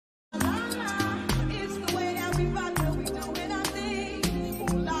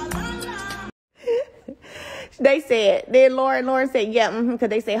They said, then Lauren said, yeah, because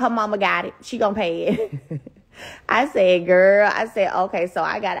they said her mama got it. She gonna pay it. I said, girl, okay, so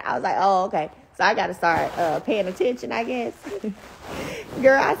I got it. I was like, oh, okay. So I got to start paying attention, I guess.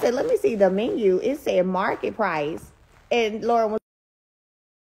 Girl, I said, let me see the menu. It said market price. And Lauren was,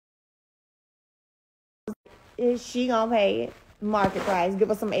 is she gonna pay it? Market price.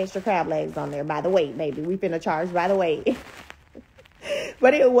 Give us some extra crab legs on there. By the way, baby, we finna charge by the way.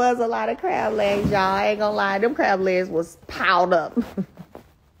 But it was a lot of crab legs, y'all. I ain't gonna lie. Them crab legs was piled up.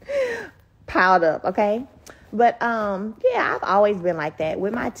 Piled up, okay? But, yeah, I've always been like that.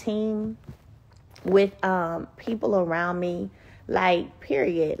 With my team, with people around me, like,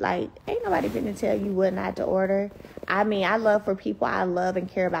 period. Like, ain't nobody finna tell you what not to order. I mean, I love for people I love and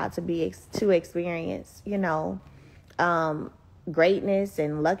care about to experience, you know, greatness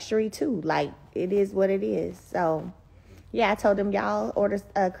and luxury, too. Like, it is what it is. So, yeah, I told them, y'all order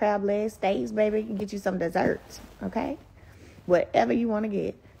crab legs, steaks, baby. Can get you some desserts, okay? Whatever you want to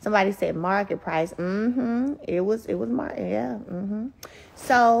get. Somebody said market price. It was market. Yeah.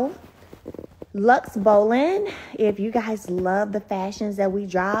 So, Lux Bolin, if you guys love the fashions that we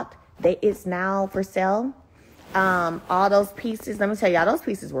dropped, it's now for sale. All those pieces, let me tell y'all, those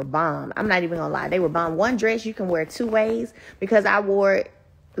pieces were bomb. I'm not even gonna lie. They were bomb. One dress you can wear 2 ways because I wore it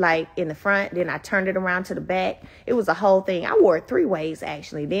like in the front, then I turned it around to the back. It was a whole thing. I wore it 3 ways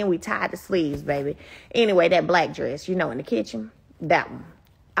actually. Then we tied the sleeves, baby. Anyway, that black dress, you know, in the kitchen, that one,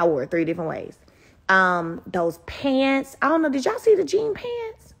 I wore it 3 different ways. Those pants, I don't know, did y'all see the jean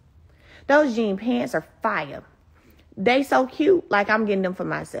pants? Those jean pants are fire. They so cute, like I'm getting them for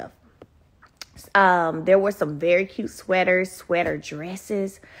myself. There were some very cute sweater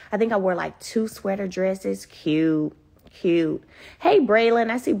dresses. I think I wore like 2 sweater dresses. Cute. Hey,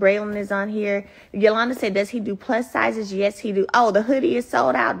 Braylon. I see Braylon is on here. Yolanda said, does he do plus sizes? Yes, he do. Oh, the hoodie is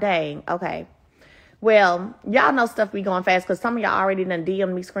sold out. Dang. Okay. Well, y'all know stuff be going fast because some of y'all already done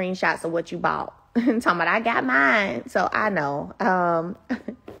DM'd me screenshots of what you bought. Talking about I got mine. So I know.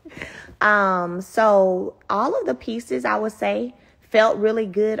 So all of the pieces I would say felt really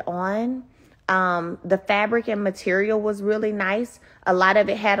good on. The fabric and material was really nice. A lot of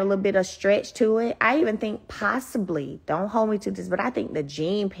it had a little bit of stretch to it. I even think possibly, don't hold me to this, but I think the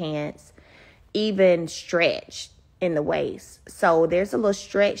jean pants even stretched in the waist. So there's a little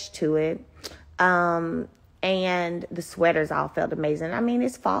stretch to it. And the sweaters all felt amazing. I mean,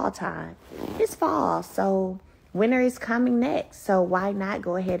 it's fall time. It's fall. So winter is coming next. So why not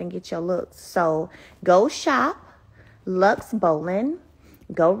go ahead and get your looks? So go shop Lux Bolin.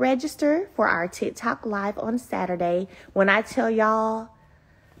 Go register for our TikTok live on Saturday. When I tell y'all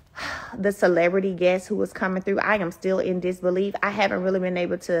the celebrity guest who was coming through, I am still in disbelief. I haven't really been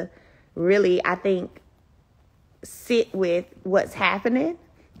able to I think, sit with what's happening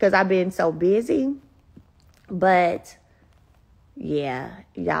because I've been so busy. But, yeah,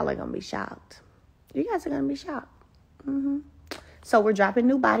 y'all are going to be shocked. You guys are going to be shocked. So we're dropping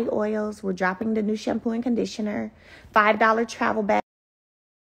new body oils. We're dropping the new shampoo and conditioner. $5 travel bag.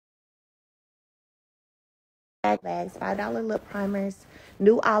 Bags, $5 lip primers,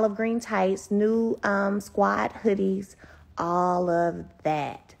 new olive green tights, new squad hoodies, all of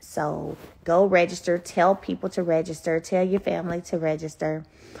that. So go register. Tell people to register. Tell your family to register.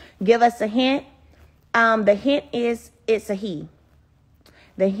 Give us a hint. The hint is it's a he.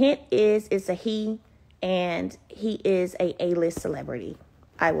 The hint is it's a he, and he is a A-list celebrity.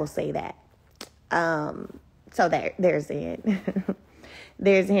 I will say that. So there's the hint.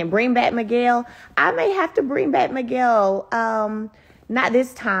 There's him. Bring back Miguel. I may have to bring back Miguel. Not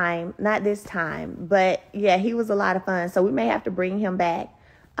this time. But yeah, he was a lot of fun. So we may have to bring him back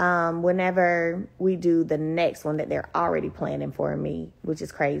whenever we do the next one that they're already planning for me, which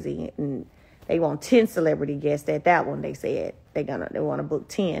is crazy. And they want 10 celebrity guests at that one. They said they want to book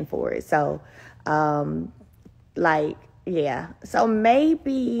 10 for it. So, yeah. So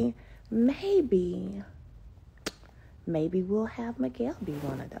maybe we'll have Miguel be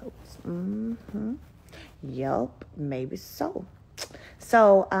one of those. Yup, maybe so.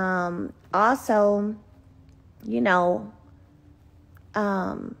 So, also, you know,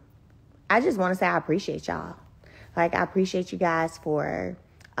 I just want to say I appreciate y'all. Like, I appreciate you guys for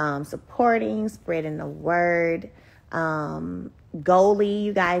supporting, spreading the word. Goalie,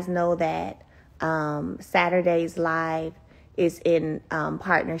 you guys know that Saturday's Live is in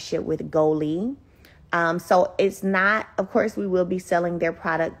partnership with Goalie. So it's not, of course, we will be selling their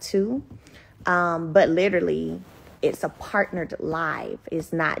product too. But literally, it's a partnered live.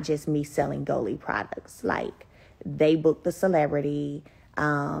 It's not just me selling Goalie products. Like, they book the celebrity.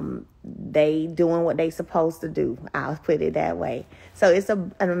 They doing what they supposed to do. I'll put it that way. So it's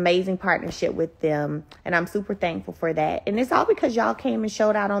an amazing partnership with them, and I'm super thankful for that. And it's all because y'all came and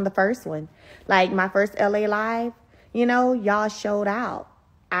showed out on the first one. Like my first LA Live, you know, y'all showed out.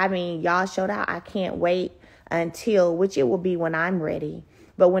 I mean, y'all showed out. I can't wait until, which it will be when I'm ready.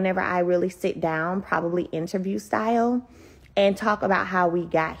 But whenever I really sit down, probably interview style, and talk about how we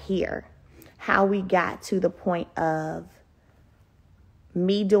got here, how we got to the point of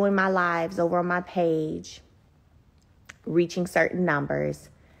me doing my lives over on my page, reaching certain numbers,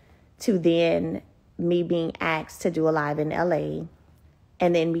 to then me being asked to do a live in LA,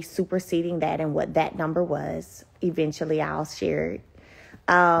 and then me superseding that and what that number was. Eventually I'll share it.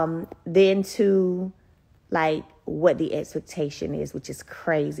 Then to like what the expectation is, which is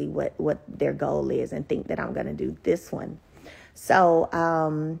crazy, what their goal is, and think that I'm going to do this one. So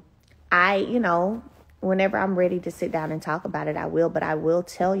I, you know, whenever I'm ready to sit down and talk about it, I will. But I will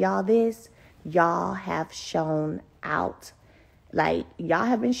tell y'all this. Y'all have shown out. Like, y'all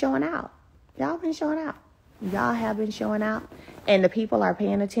have been showing out. Y'all been showing out. Y'all have been showing out. And the people are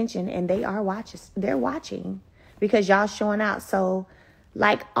paying attention, and they are watching. They're watching because y'all showing out. So,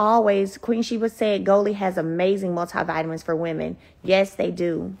 like always, Queen Sheba said, Goli has amazing multivitamins for women. Yes, they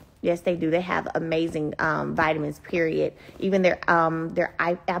do. Yes, they do. They have amazing vitamins, period. Even their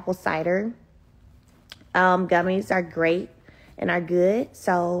apple cider gummies are great and are good.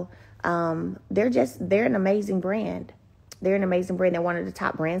 So they're an amazing brand. They're an amazing brand. They're one of the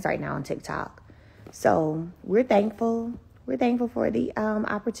top brands right now on TikTok. So we're thankful. We're thankful for the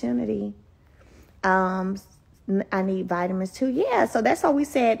opportunity. I need vitamins too. Yeah, so that's why we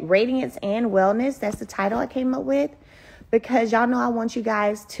said radiance and wellness. That's the title I came up with, because y'all know I want you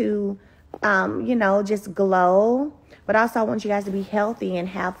guys to, you know, just glow. But also I want you guys to be healthy and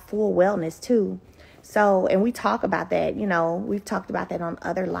have full wellness too. So, and we talk about that, you know, we've talked about that on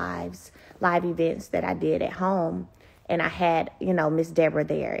other live events that I did at home. And I had, you know, Miss Deborah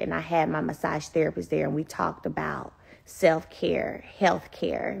there, and I had my massage therapist there, and we talked about self-care,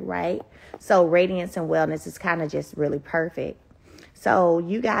 health-care, right? So radiance and wellness is kind of just really perfect. So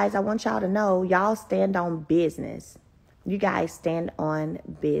you guys, I want y'all to know, y'all stand on business. You guys stand on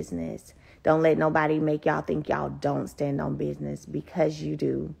business. Don't let nobody make y'all think y'all don't stand on business, because you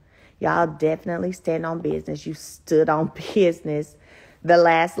do. Y'all definitely stand on business. You stood on business the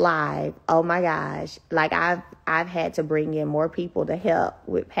last live. Oh my gosh. Like I've had to bring in more people to help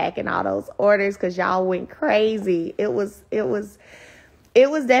with packing all those orders, because y'all went crazy. It was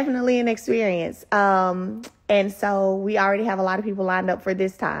definitely an experience. And so we already have a lot of people lined up for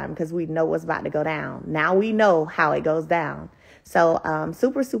this time, because we know what's about to go down. Now we know how it goes down. So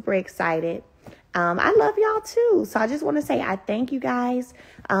super, super excited. I love y'all too. So I just want to say I thank you guys.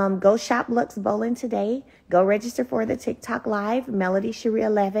 Go shop Lux Bolin today. Go register for the TikTok live, Melody Shari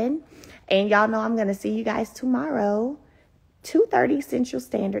 11. And y'all know I'm going to see you guys tomorrow, 2:30 Central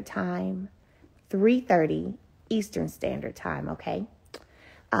Standard Time, 3:30 Eastern Standard Time. Okay.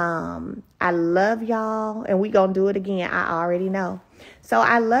 I love y'all, and we gonna do it again. I already know. So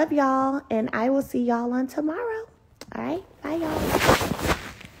I love y'all, and I will see y'all on tomorrow. All right. Bye, y'all.